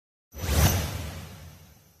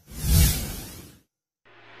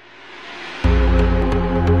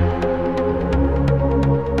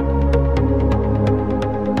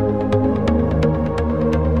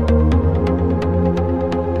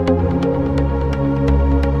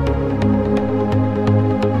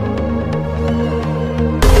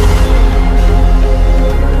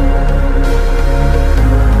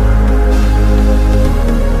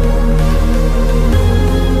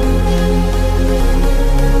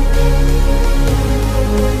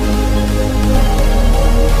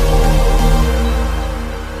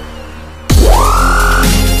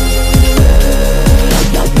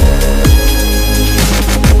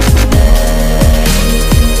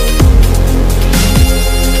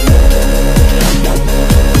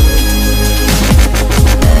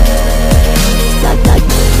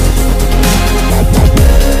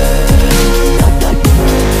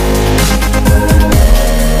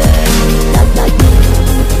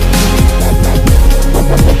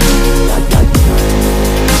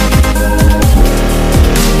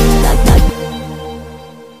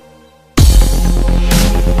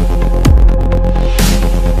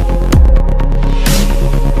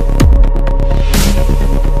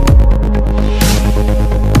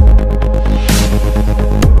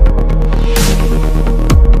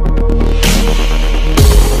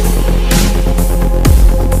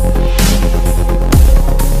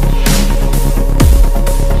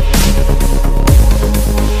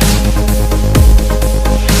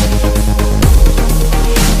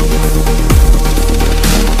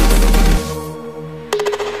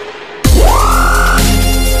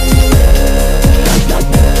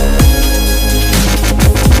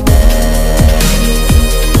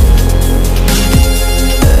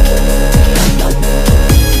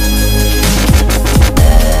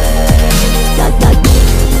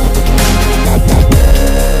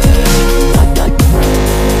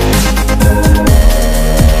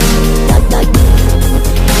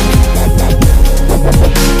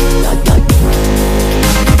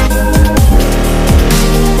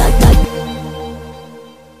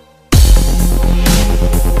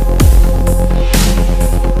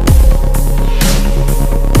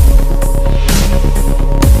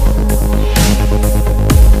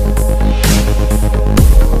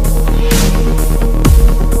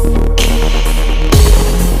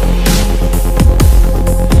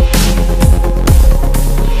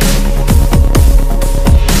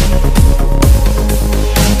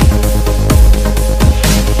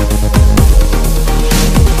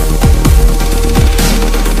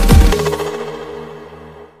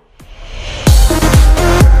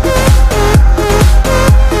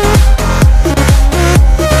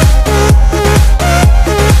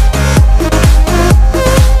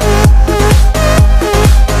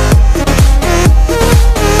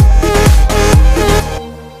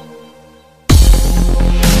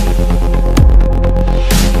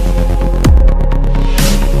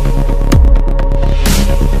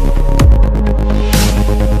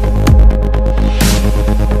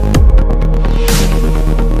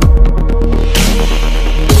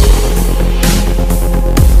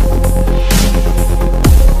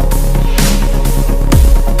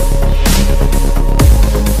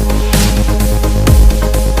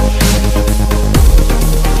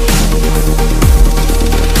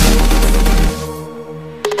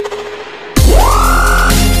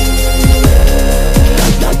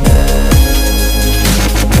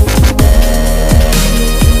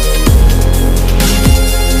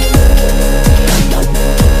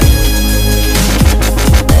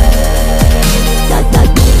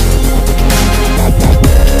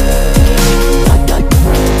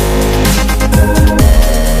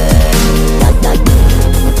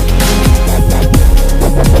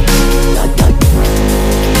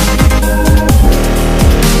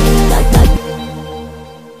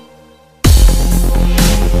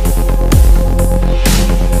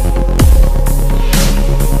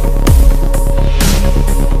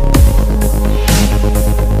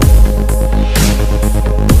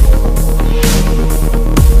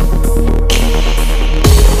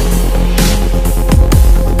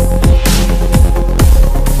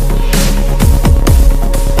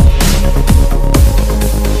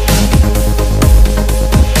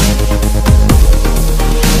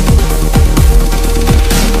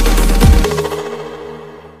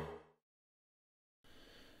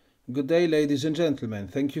Good day, ladies and gentlemen.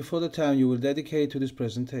 Thank you for the time you will dedicate to this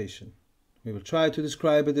presentation. We will try to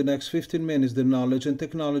describe in the next 15 minutes the knowledge and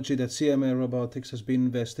technology that CMA Robotics has been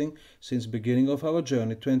investing since the beginning of our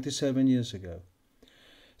journey 27 years ago.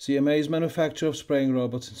 CMA is manufacturer of spraying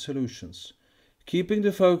robots and solutions. Keeping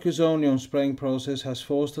the focus only on spraying process has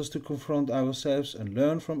forced us to confront ourselves and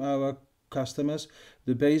learn from our customers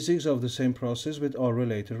the basics of the same process with all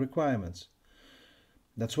related requirements.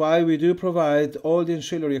 That's why we do provide all the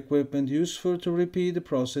ancillary equipment useful to repeat the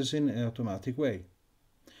process in an automatic way.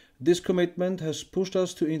 This commitment has pushed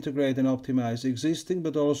us to integrate and optimize existing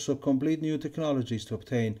but also complete new technologies to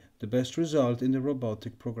obtain the best result in the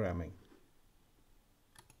robotic programming.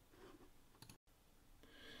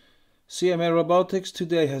 CMA Robotics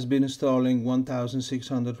today has been installing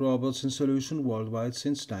 1,600 robots and solutions worldwide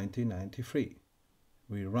since 1993.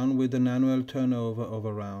 We run with an annual turnover of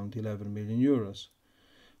around 11 million euros.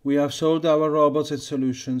 We have sold our robots and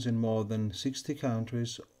solutions in more than 60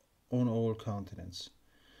 countries on all continents.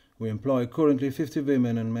 We employ currently 50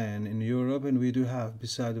 women and men in Europe, and we do have,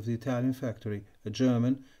 beside of the Italian factory, a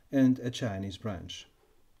German and a Chinese branch.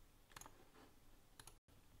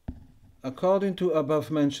 According to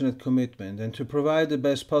above-mentioned commitment and to provide the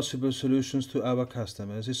best possible solutions to our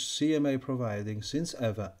customers, is CMA providing since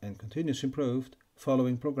ever and continuously improved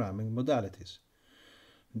following programming modalities: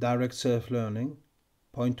 direct self-learning,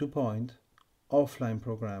 point-to-point, offline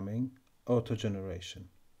programming, auto-generation.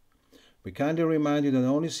 We kindly remind you that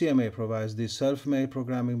only CMA provides these self-made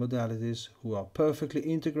programming modalities who are perfectly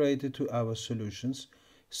integrated to our solutions,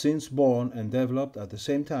 since born and developed at the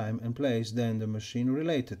same time and place than the machine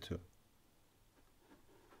related to.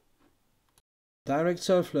 Direct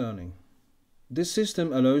self-learning. This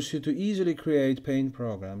system allows you to easily create paint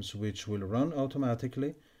programs which will run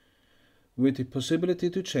automatically with the possibility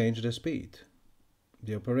to change the speed.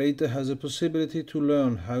 The operator has a possibility to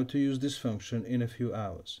learn how to use this function in a few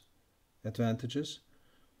hours. Advantages: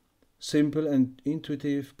 simple and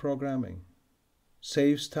intuitive programming,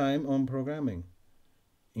 saves time on programming,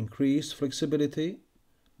 increased flexibility,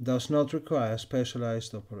 does not require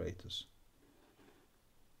specialized operators.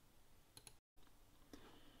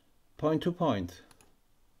 Point-to-point.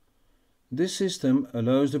 This system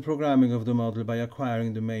allows the programming of the model by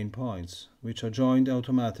acquiring the main points, which are joined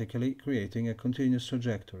automatically, creating a continuous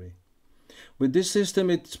trajectory. With this system,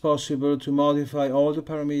 it's possible to modify all the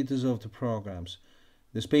parameters of the programs,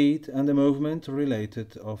 the speed and the movement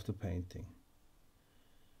related of the painting.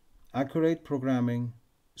 Accurate programming,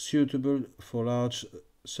 suitable for large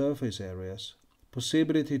surface areas,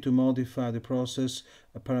 possibility to modify the process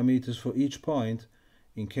parameters for each point.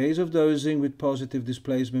 In case of dosing with positive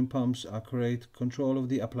displacement pumps, accurate control of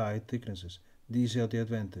the applied thicknesses. These are the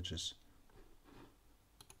advantages.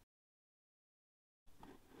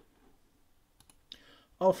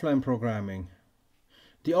 Offline programming.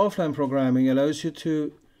 The offline programming allows you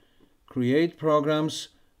to create programs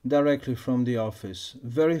directly from the office,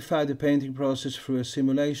 verify the painting process through a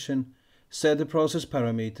simulation, set the process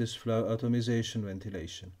parameters, flow, automation,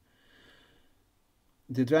 ventilation.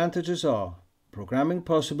 The advantages are: programming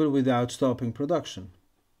possible without stopping production,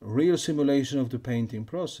 real simulation of the painting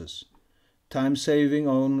process, time saving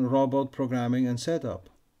on robot programming and setup,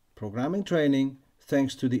 programming training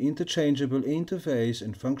thanks to the interchangeable interface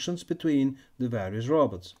and functions between the various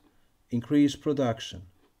robots, increased production.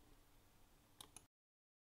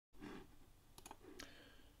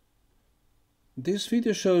 This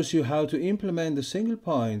video shows you how to implement the single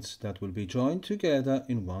points that will be joined together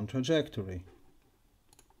in one trajectory.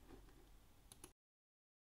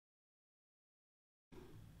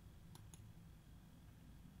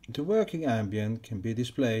 The working ambient can be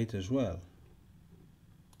displayed as well.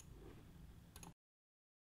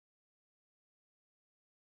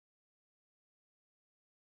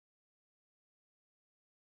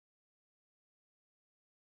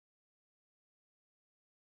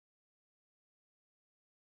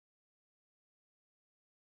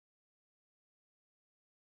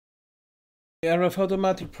 The area of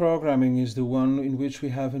automatic programming is the one in which we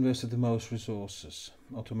have invested the most resources.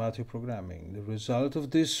 Automatic programming. The result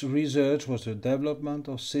of this research was the development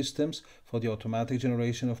of systems for the automatic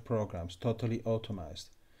generation of programs, totally automized.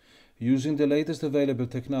 Using the latest available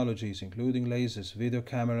technologies, including lasers, video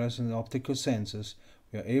cameras and optical sensors,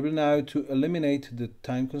 we are able now to eliminate the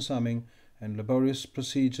time-consuming and laborious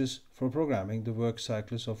procedures for programming the work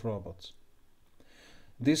cycles of robots.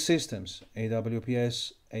 These systems,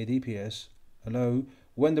 AWPS, ADPS, allow,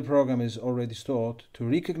 when the program is already stored, to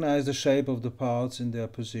recognize the shape of the parts in their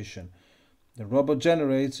position. The robot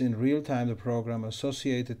generates in real time the program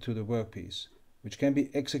associated to the workpiece, which can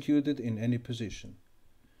be executed in any position.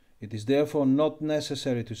 It is therefore not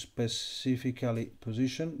necessary to specifically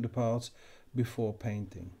position the parts before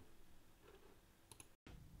painting.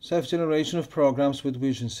 Self-generation of programs with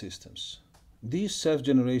vision systems. These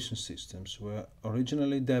self-generation systems were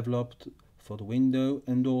originally developed for the window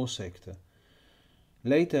and door sector.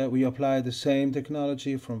 Later, we applied the same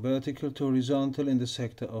technology from vertical to horizontal in the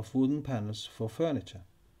sector of wooden panels for furniture.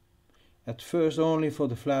 At first only for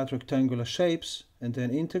the flat rectangular shapes, and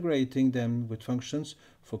then integrating them with functions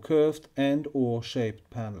for curved and/or shaped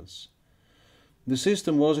panels. The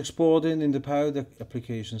system was exported in the powder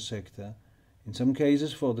application sector, in some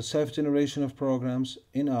cases for the self-generation of programs,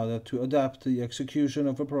 in order to adapt the execution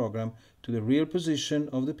of a program to the real position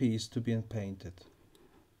of the piece to be painted.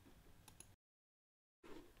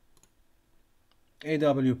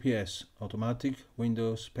 AWPS, Automatic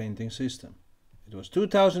Windows Painting System. It was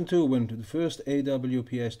 2002 when the first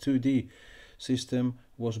AWPS 2D system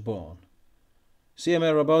was born.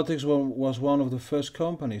 CMA Robotics was one of the first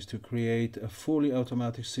companies to create a fully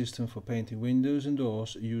automatic system for painting windows and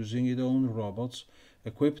doors using its own robots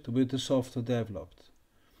equipped with the software developed.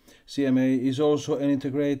 CMA is also an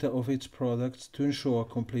integrator of its products to ensure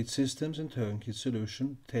complete systems and turnkey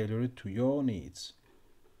solutions tailored to your needs.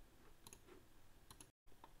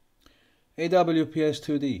 AWPS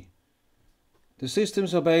 2D. The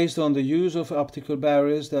systems are based on the use of optical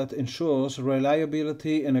barriers that ensures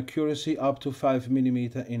reliability and accuracy up to 5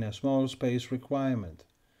 mm in a small space requirement.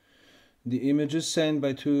 The images sent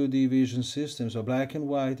by 2D vision systems are black and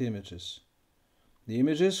white images. The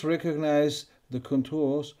images recognize the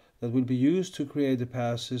contours that will be used to create the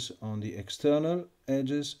passes on the external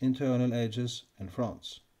edges, internal edges and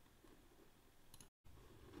fronts.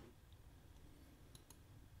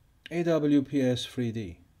 AWPS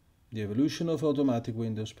 3D. The evolution of automatic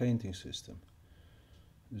Windows painting system.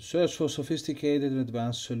 The search for sophisticated and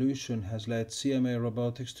advanced solutions has led CMA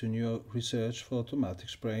Robotics to new research for automatic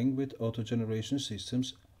spraying with auto-generation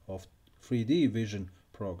systems of 3D vision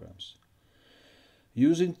programs.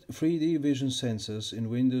 Using 3D vision sensors in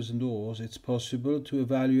windows and doors, it's possible to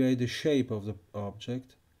evaluate the shape of the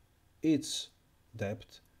object, its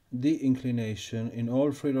depth, the inclination in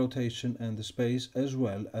all free rotation and the space, as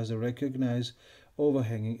well as the recognized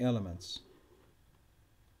overhanging elements.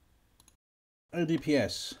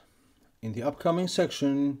 LDPS. In the upcoming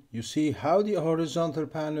section, you see how the horizontal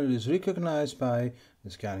panel is recognized by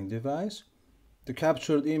the scanning device, the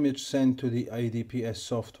captured image sent to the LDPS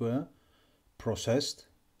software, processed,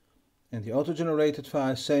 and the auto-generated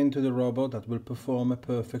file sent to the robot that will perform a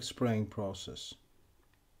perfect spraying process.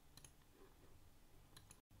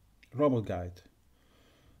 Robot Guide.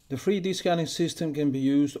 The 3D scanning system can be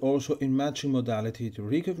used also in matching modality to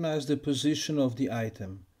recognize the position of the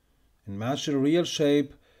item and match the real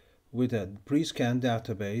shape with a pre-scanned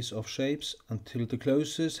database of shapes until the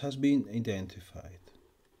closest has been identified.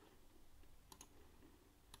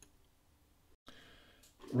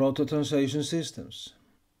 Rotor translation systems.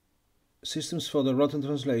 Systems for the rotor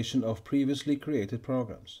translation of previously created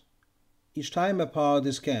programs. Each time a part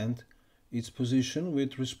is scanned, its position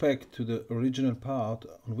with respect to the original part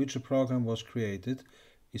on which a program was created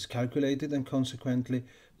is calculated, and consequently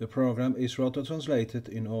the program is rotor translated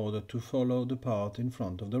in order to follow the part in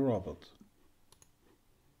front of the robot.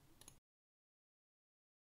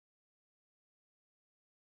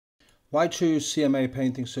 Why choose CMA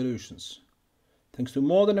Painting Solutions? Thanks to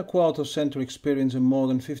more than a quarter-century experience and more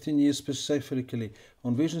than 15 years specifically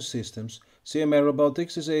on vision systems, CMA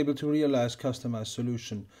Robotics is able to realize customized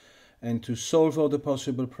solutions and to solve all the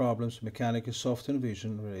possible problems, mechanical, soft and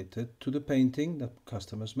vision related to the painting that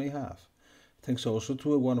customers may have. Thanks also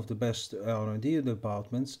to one of the best R&D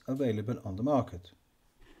departments available on the market.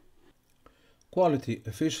 Quality,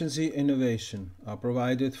 efficiency, innovation are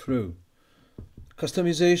provided through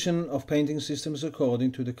customization of painting systems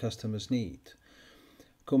according to the customer's need,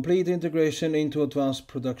 complete integration into advanced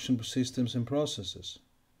production systems and processes,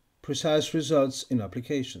 precise results in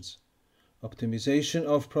applications, optimization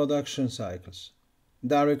of production cycles,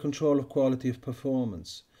 direct control of quality of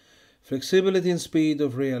performance, flexibility and speed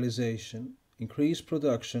of realization, increased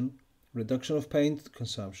production, reduction of paint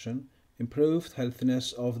consumption, improved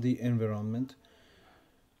healthiness of the environment,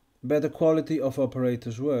 better quality of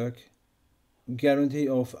operators' work, guarantee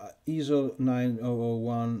of ISO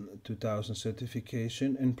 9001-2000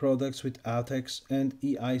 certification and products with ATEX and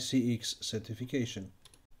EICX certification.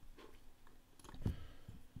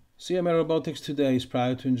 CMA Robotics today is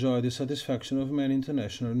proud to enjoy the satisfaction of many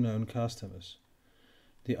international known customers.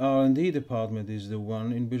 The R&D department is the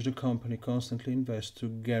one in which the company constantly invests to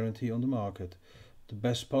guarantee on the market the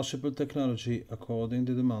best possible technology according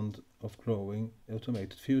to the demand of growing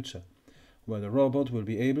automated future, where the robot will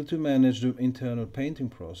be able to manage the internal painting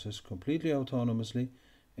process completely autonomously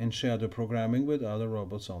and share the programming with other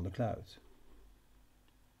robots on the cloud.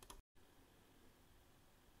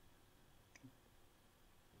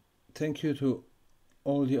 Thank you to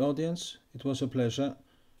all the audience. It was a pleasure.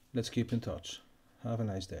 Let's keep in touch. Have a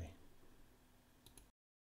nice day.